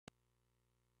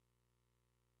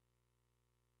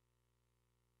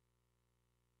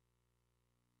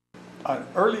an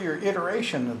earlier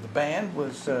iteration of the band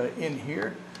was in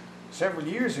here several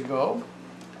years ago,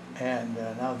 and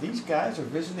now these guys are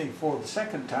visiting for the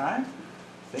second time.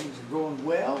 Things are going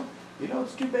well. You know,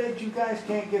 it's too bad you guys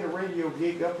can't get a radio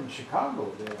gig up in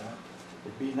Chicago there.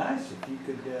 It'd be nice if you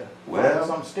could find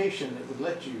some station that would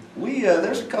let you.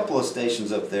 There's a couple of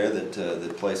stations up there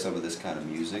that play some of this kind of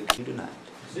music tonight.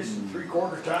 Is this in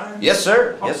 3/4 time? Yes,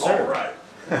 sir. Yes, sir. All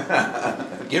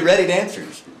right. Get ready,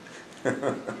 dancers.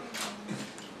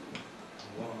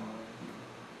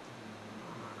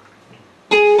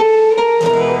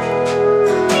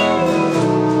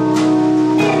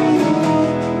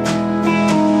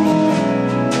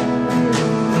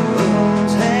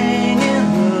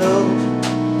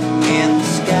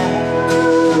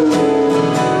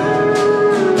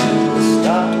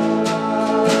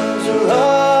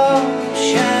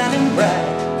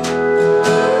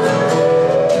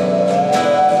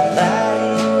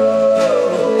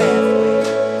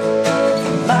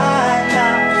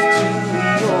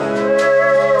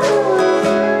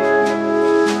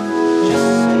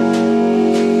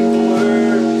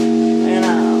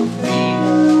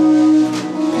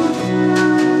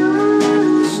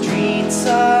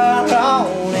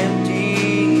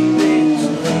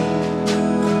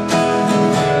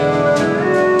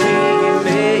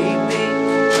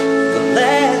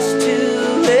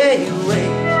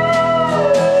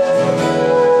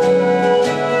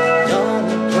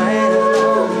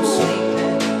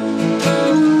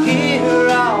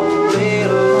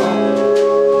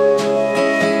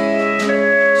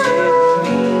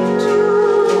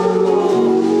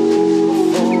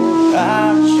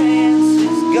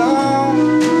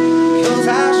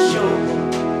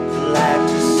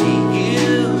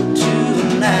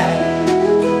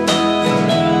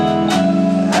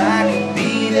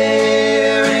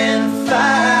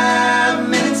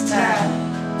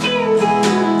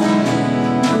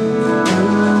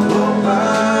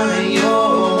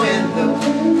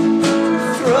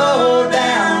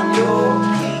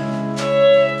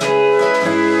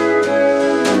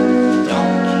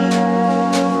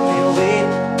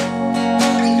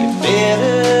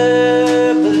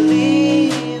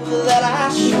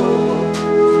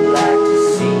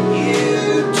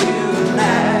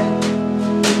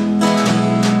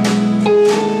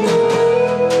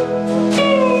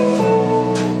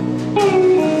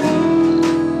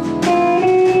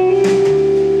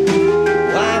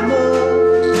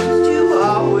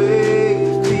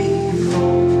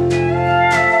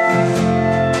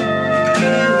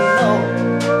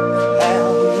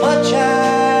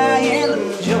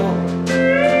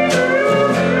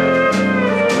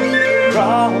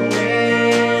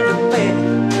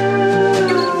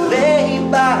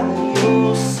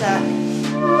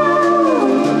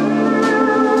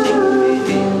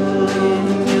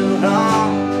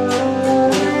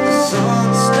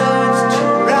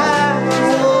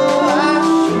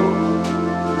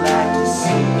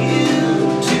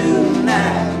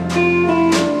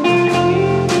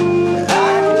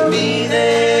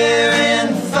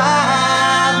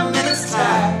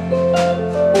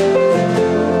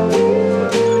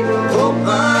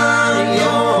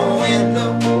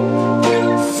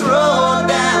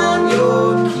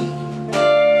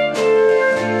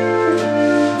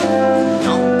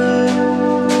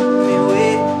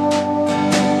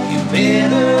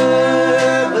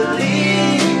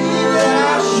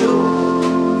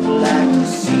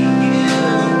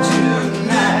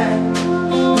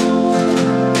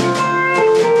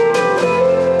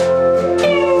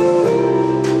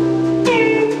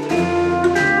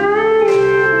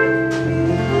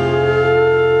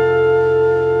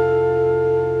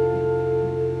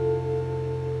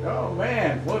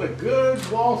 What a good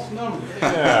waltz number.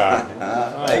 Yeah.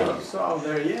 Thank you. Song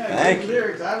there. Yeah, Thank good you.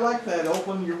 lyrics. I like that.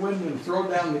 Open your window and throw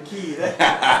down the key.